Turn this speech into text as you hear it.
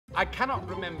I cannot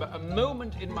remember a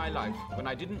moment in my life when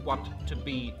I didn't want to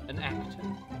be an actor,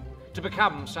 to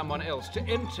become someone else, to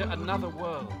enter another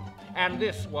world. And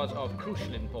this was of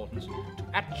crucial importance, to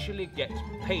actually get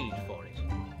paid for it.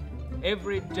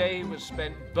 Every day was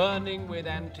spent burning with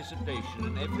anticipation,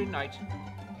 and every night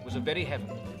was a very heaven.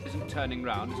 Isn't turning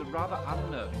round is a rather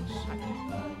unnerving sight.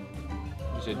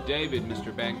 He said, David,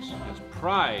 Mr. Banks has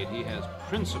pride, he has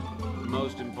principle.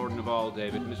 Most important of all,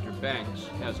 David, Mr. Banks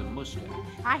has a mustache.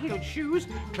 High-heeled shoes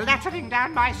clattering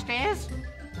down my stairs?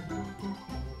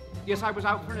 Yes, I was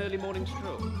out for an early morning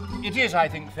stroll. It is, I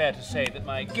think, fair to say that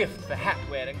my gift for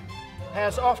hat-wearing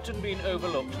has often been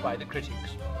overlooked by the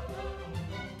critics.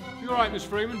 You're right, Miss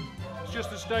Freeman. It's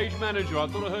just the stage manager. I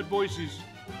thought I heard voices.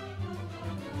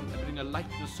 Everything a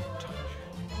lightness of touch.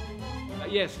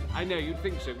 Yes, I know, you'd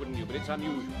think so, wouldn't you? But it's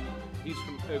unusual. He's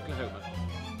from Oklahoma.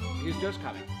 He's just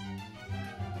coming.